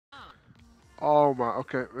Oh my,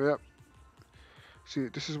 okay, yep. See,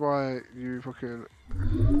 this is why you fucking...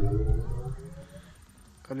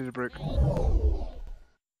 I need a break. Oh,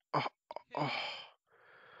 oh,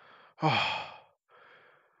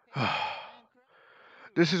 oh.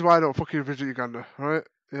 This is why I don't fucking visit Uganda, right?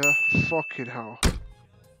 Yeah, fucking hell.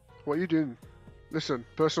 What are you doing? Listen,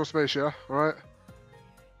 personal space, yeah? Alright?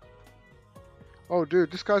 Oh,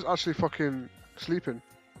 dude, this guy's actually fucking sleeping.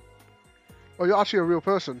 Oh, you're actually a real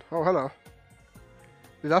person. Oh, hello.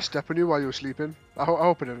 Did I step on you while you were sleeping? I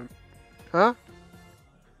hope I didn't. Huh?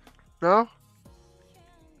 No?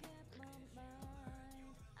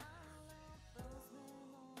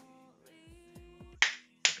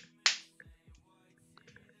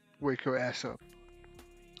 Wake your ass up.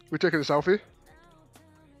 We taking a selfie?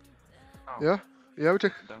 Oh. Yeah? Yeah, we're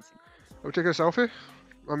taking a selfie?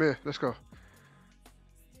 I'm here, let's go.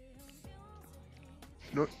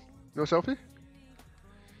 No selfie?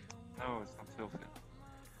 No, it's not selfie.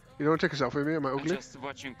 You don't want to take a selfie with me? Am I I'm ugly? just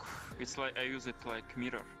watching. It's like I use it like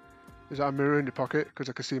mirror. Is that a mirror in your pocket? Because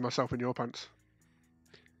I can see myself in your pants.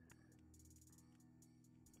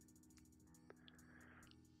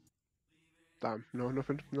 Damn, no,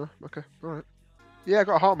 nothing. No, okay, alright. Yeah, I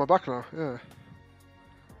got a heart on my back now, yeah.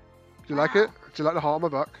 Do you like it? Do you like the heart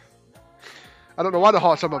on my back? I don't know why the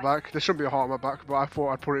heart's on my back. There shouldn't be a heart on my back, but I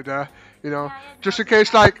thought I'd put it there, you know. Just in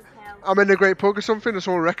case, like, I'm in a great pub or something and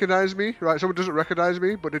someone recognises me, right? Someone doesn't recognise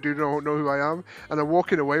me, but they do know who I am, and I'm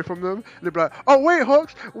walking away from them, and they'll be like, oh, wait,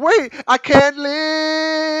 HAWXX, wait, I can't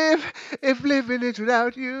live if living is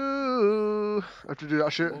without you. I have to do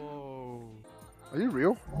that shit. Whoa. Are you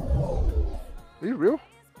real? Are you real?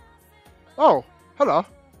 Oh, hello.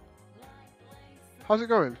 How's it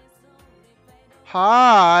going?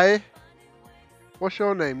 Hi. What's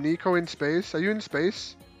your name? Nico in space? Are you in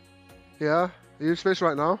space? Yeah? Are you in space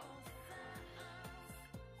right now?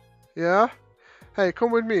 Yeah? Hey, come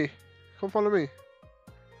with me. Come follow me.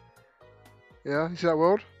 Yeah? You see that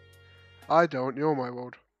world? I don't. You're my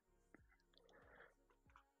world.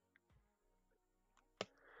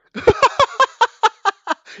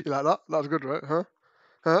 You like that? That was good, right? Huh?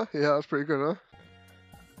 Huh? Yeah, that's pretty good, huh?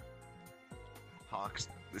 HAWXX,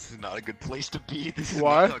 this is not a good place to be. This is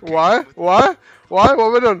Why? not okay. Why? Why? Why?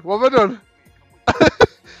 What have I done? What have I done? Are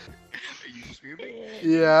you streaming?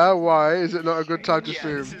 Yeah, why? Is it not a good time to Yeah,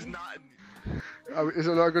 stream? this is not... Is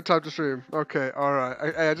it not a good time to stream? Okay,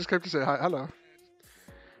 alright. I just came to say hi. Hello.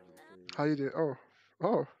 How you doing? Oh.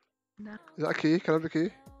 Oh. No. Is that a key? Can I have the key?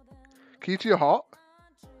 Key to your heart?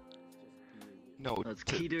 No, That's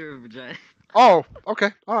key to her vagina. Oh, okay.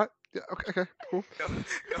 Alright. Yeah, okay, cool. no,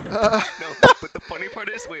 but the funny part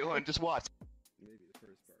is, wait, hold on, just watch.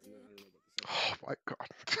 Oh my god.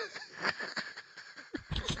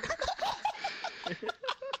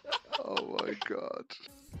 Oh my god.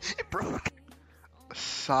 It broke.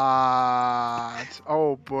 Sad.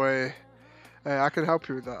 Oh boy. Hey, I can help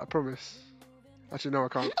you with that, I promise. Actually, no, I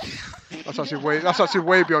can't. That's actually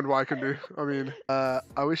way beyond what I can do. I mean, I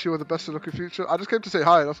wish you all the best of luck in future. I just came to say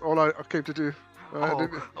hi. That's all I came to do.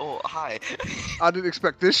 Hi. I didn't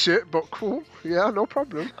expect this shit, but cool. Yeah, no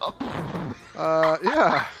problem.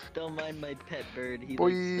 Yeah. Don't mind my pet bird. He Boy.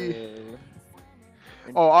 likes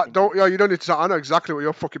Oh, you don't need to. I know exactly what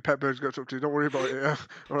your fucking pet bird gets up to. Don't worry about it. Yeah.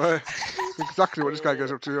 All right. Exactly what this guy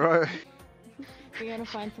gets up to. All right. We gotta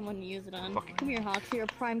find someone to use it on. Come here, HAWXX. You're a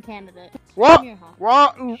prime candidate. What? Come here, HAWXX.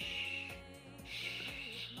 What?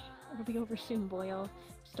 It'll be over soon, boyo.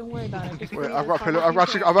 Just don't worry about it. Just Wait, breathe I've got a as hard pillow.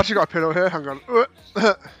 as you I've actually got a pillow here. Hang on.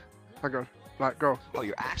 Hang on. Right, go. Oh,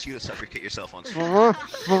 you're actually gonna suffocate yourself on stream.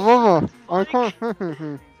 I can't.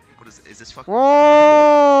 What is this fucking...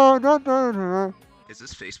 Whoa! No. Is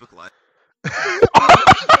this Facebook Live? This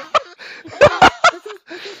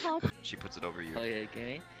is HAWXX. She puts it over you. Oh yeah,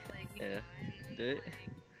 okay. Yeah. Do it.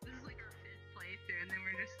 This is like our 5th playthrough, and then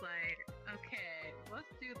we're just like, okay,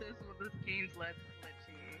 let's do this when this game's less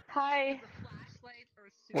glitchy. Hi. The flashlight or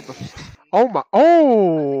What the super f- Oh my.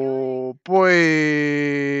 Oh boy.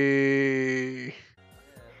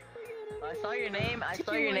 I saw your name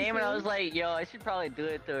and I was like, yo, I should probably do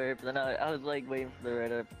it to her, but then I was like waiting for the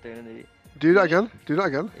right opportunity. Do that again. Do that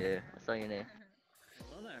again. Yeah, I saw your name.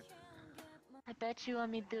 I bet you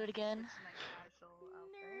want me to do it again.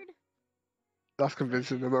 Nerd. That's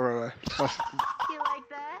convincing. I'm not gonna lie. You like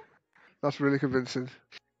that? That's really convincing.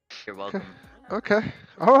 You're welcome. Okay.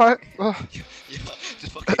 All right. Yeah,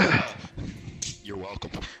 just fucking... You're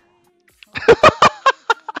welcome.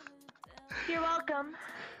 You're welcome.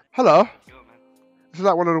 Hello. This is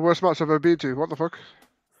like one of the worst maps I've ever been to. What the fuck?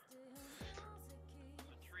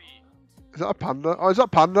 Is that a panda? Oh, is that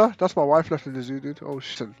panda? That's my wife left in the zoo, dude. Oh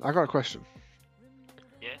shit. I got a question.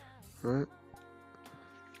 Yeah? Right.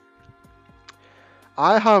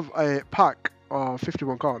 I have a pack of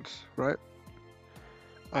 51 cards, right?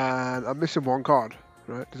 And I'm missing one card,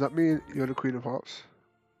 right? Does that mean you're the Queen of Hearts?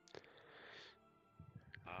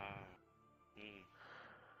 I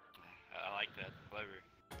like that. Clever.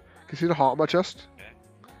 Can you see the heart on my chest? Okay.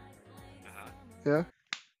 Yeah?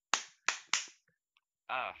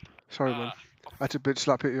 Ah. Sorry, man. I had to bitch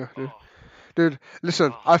slap hit you, dude. Oh. Dude,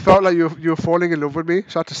 listen, Oh. I felt like you were falling in love with me,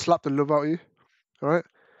 so I had to slap the love out of you. Alright?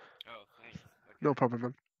 Oh, thanks. Okay. No problem,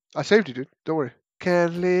 man. I saved you, dude. Don't worry.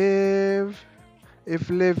 Can't live if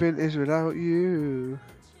living is without you.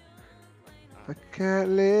 I can't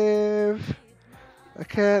live. I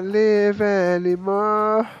can't live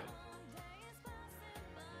anymore.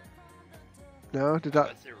 No, did that?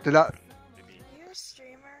 That's it, Did that? Are you a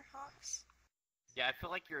streamer, HAWXX? Yeah, I feel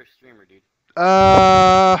like you're a streamer, dude.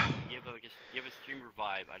 You have a streamer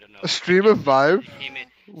vibe. I don't know. A streamer vibe? Came in.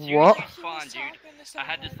 What? You spawned, dude. I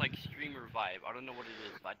had this like streamer vibe. I don't know what it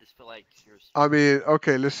is, but I just feel like you're. I mean,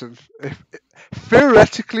 okay, listen. If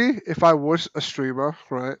theoretically, if I was a streamer,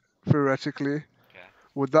 right? Theoretically, Okay.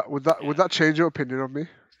 would that change your opinion of me?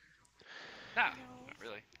 Nah, not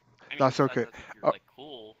really. I mean, That's I okay. think you're like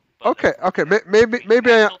cool. But Okay, okay.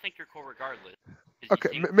 Maybe I I. still think you're cool regardless. 'Cause you Okay,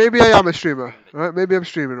 seem maybe I am a cool streamer, streaming. right? Maybe I'm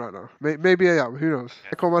streaming right now. Maybe I am. Who knows? Okay.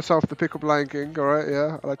 I call myself the Pickup Lion King. All right,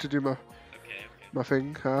 yeah. I like to do my Okay. my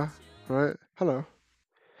thing, huh? Right. Hello.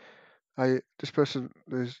 This person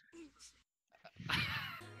is.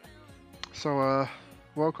 So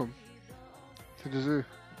welcome to the zoo,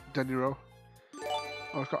 Denny Rowe.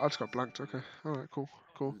 Oh, I just got blanked. Okay. All right. Cool.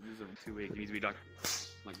 Cool. These are 2 weeks. It needs to be done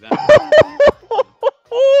like that.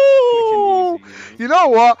 You know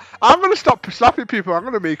what? I'm gonna stop slapping people. I'm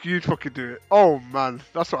gonna make you fucking do it. Oh man,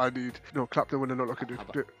 that's what I need. No, clap them when they're not looking.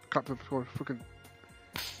 Do it. Clap them. Come on, fucking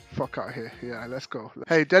fuck out of here. Yeah, let's go.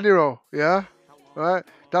 Hey, Deniro. Yeah, right.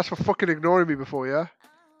 That's for fucking ignoring me before. Yeah,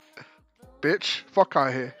 bitch. Fuck out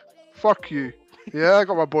of here. Fuck you. Yeah, I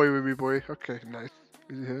got my boy with me, boy. Okay, nice.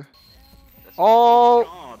 Is he here?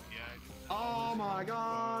 Oh. Oh my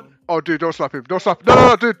god! Oh, dude, don't slap him. Don't slap.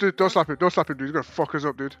 No, dude, don't slap him. Don't slap him, dude. He's gonna fuck us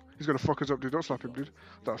up, dude. He's gonna fuck us up, dude. Don't slap him, dude.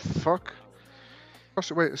 The fuck? Gosh,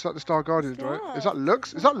 wait, is that the Star Guardians, right? Is that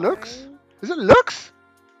Lux? Is that Lux? Is it Lux?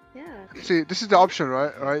 Yeah. See, this is the option,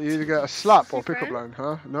 right? Right, you either get a slap or pickup line,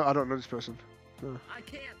 huh? No, I don't know this person. No. I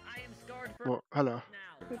can't. I am scarred for What? Hello.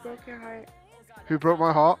 Who broke your heart? Who broke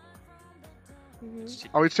my heart? Mm-hmm.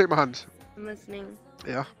 I want you to take my hand. I'm listening.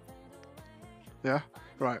 Yeah. Yeah.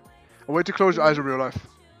 Right. I want you to close your eyes in real life.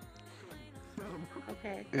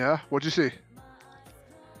 Okay. Yeah. What'd you see?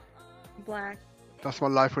 Black. That's my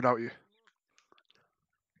life without you.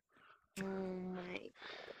 Oh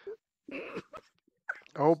my.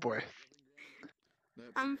 Oh boy.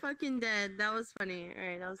 I'm fucking dead. That was funny.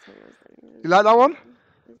 Alright, that was funny. You like that one?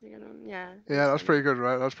 That's a good one. Yeah. Yeah, that's pretty good,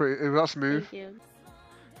 right? That's pretty. That's smooth. Thank you.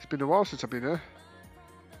 It's been a while since I've been here.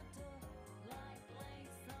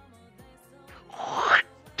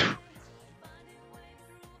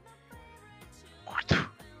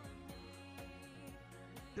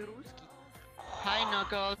 Hi,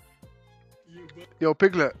 Knuckles. Yo,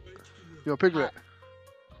 Piglet. Yo, Piglet.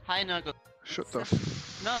 Hi, Knuckles. Shut the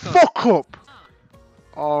Knuckles. fuck up!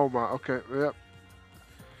 Oh my, okay, yep.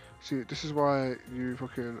 See, this is why you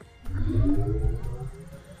fucking...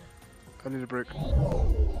 I need a break.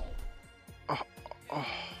 Oh, oh,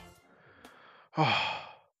 oh.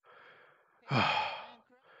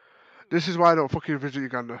 This is why I don't fucking visit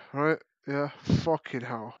Uganda, alright? Yeah, fucking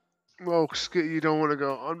hell. Well, Skitty, you don't want to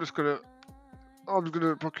go. I'm just gonna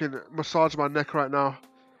fucking massage my neck right now.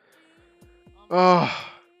 Oh,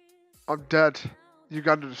 I'm dead.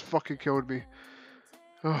 Uganda just fucking killed me.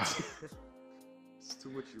 Oh. It's too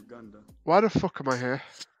much Uganda. Why the fuck am I here?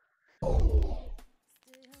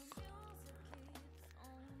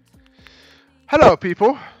 Hello,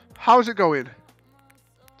 people. How's it going?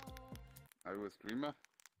 Are you a streamer?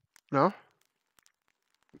 No?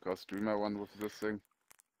 Because streamer one with this thing.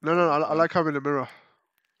 No, I like having a mirror.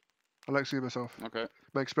 I like seeing myself. Okay.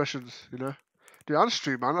 My expressions, you know? Dude, I'm a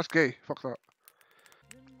stream, man. That's gay. Fuck that.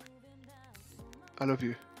 I love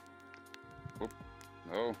you. Oop.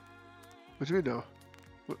 No. What do you mean, no?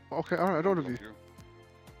 Okay, alright, I don't love you.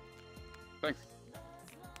 Thanks.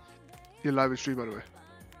 You're live in stream, by the way.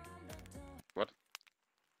 What?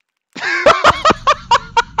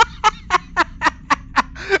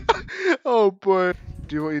 Oh boy.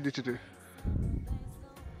 Do what you need to do.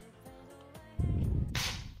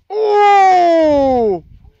 Oh!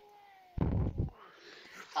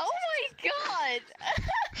 Oh my god!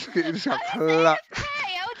 You just got clapped.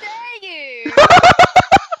 Hey, how dare you!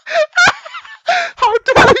 How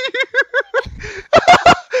dare you!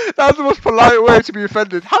 That That's the most polite way to be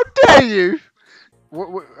offended. How dare you?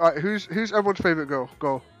 Right, who's everyone's favourite girl?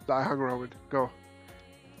 Go. That I hang around with. Go.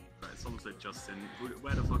 Right, someone said Justin.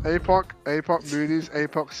 Where the fuck? APOC, Moonies,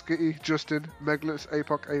 APOC, Skitty, Justin, Meglets,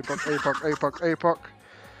 APOC,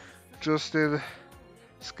 Justin,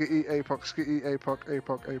 Skitty,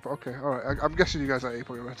 APOC. Okay, alright. I'm guessing you guys are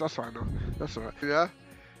APOC. That's fine though. That's alright. Yeah?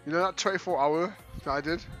 You know that 24-hour that I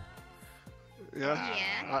did? Yeah?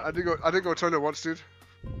 Yeah. I didn't go toilet once, dude.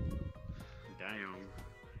 Damn.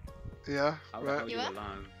 Yeah, How right. you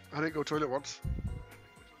alive? I didn't go toilet once.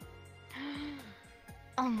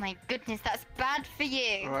 Oh my goodness, that's bad for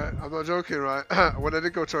you. Right, I'm not joking, right? When I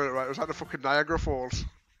did go toilet, right, it was like the fucking Niagara Falls.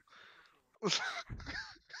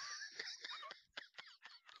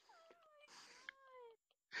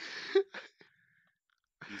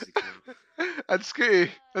 And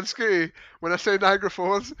Skitty, when I say Niagara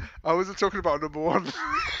Falls, I wasn't talking about number one.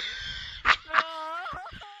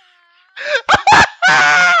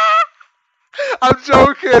 I'm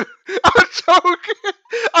joking. I'm joking.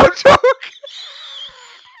 I'm joking.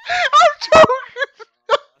 I'm joking.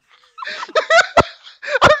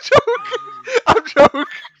 I'm joking. I'm joking.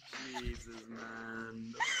 Jesus,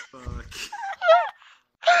 man. The fuck.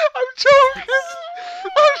 I'm joking.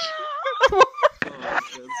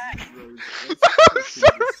 That's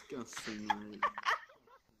disgusting, mate.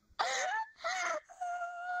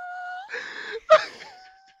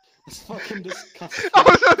 It's fucking disgusting. I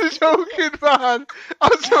was only joking, man. I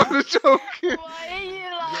was only joking. Why are you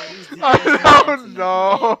like? I don't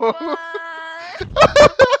know.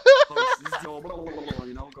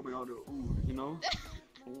 You know, coming out of, ooh, you know?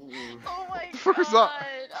 Ooh. Oh my The fuck god. is that?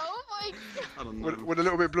 Oh my god. I don't know. With a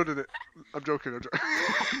little bit of blood in it. I'm joking. I'm joking.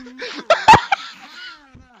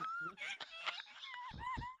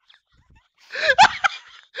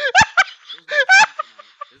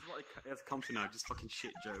 This is what it has come to now, just fucking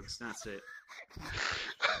shit jokes, that's it. I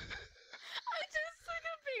just took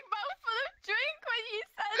a big mouthful of drink when you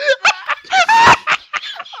said that.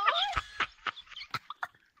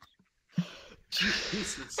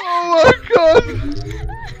 Jesus. Oh my god.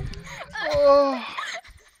 Oh.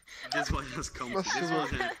 This is what it has come to. This is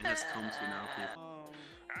what it has come to now, people.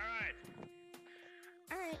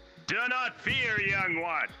 Alright. Do not fear, young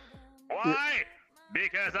one. Why?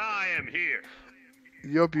 Because I am here.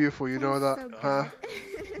 You're beautiful, you know that, huh?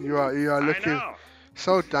 You are looking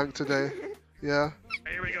so dank today. Yeah.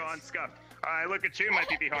 Here we go, unscuffed. I look at you, my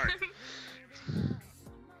pee-pee heart.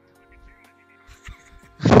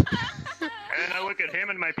 And I look at him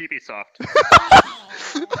and my pee-pee soft. He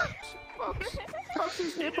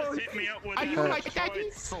just hit me up with a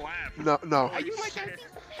destroyed slap. No. Are you my daddy?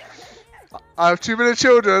 I have 2 million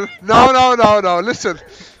children. No. Listen,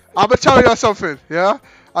 I'm gonna tell you something, yeah?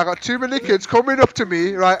 I got too many kids coming up to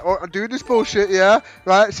me, right, or doing this bullshit, yeah,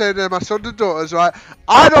 right, saying they're my sons and daughters, right.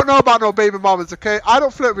 I don't know about no baby mamas, okay? I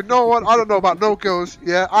don't flirt with no one. I don't know about no girls,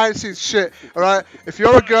 yeah. I ain't seen shit, all right. If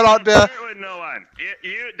you're a girl out there, Flirt with no one.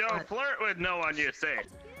 You don't flirt with no one. You say.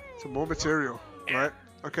 some more material, right?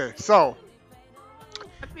 Okay, so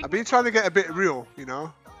I've been trying to get a bit real, you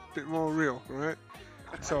know, a bit more real, right?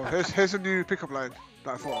 So here's a new pickup line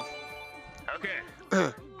that I thought of. Okay.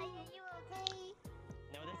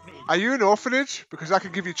 Are you an orphanage? Because I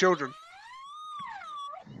can give you children.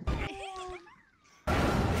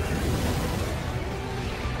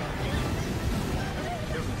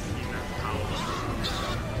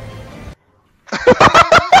 That's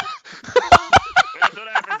what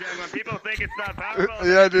happens, young. When people think it's not powerful,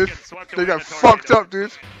 Yeah, dude. They got fucked up,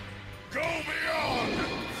 dude. Go beyond.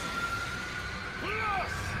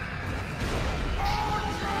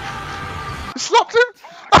 Slapped him.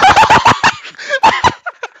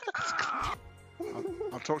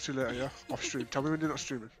 I'll talk to you later, yeah? Off stream. Tell me when you're not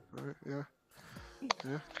streaming. Alright, yeah?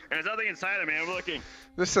 Yeah? There's nothing inside of me. I'm looking.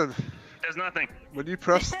 Listen. There's nothing. When you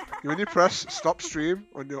press stop stream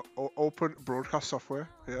on your open broadcast software,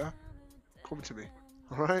 yeah? Come to me.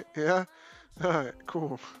 Alright? Yeah? Alright,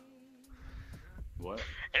 cool. What?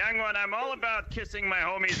 Young one, I'm all about kissing my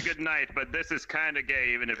homies goodnight, but this is kinda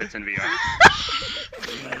gay even if it's in VR.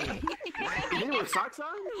 Even with socks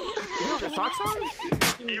on? Even with socks on?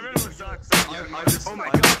 Even with socks on. Oh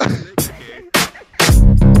my god.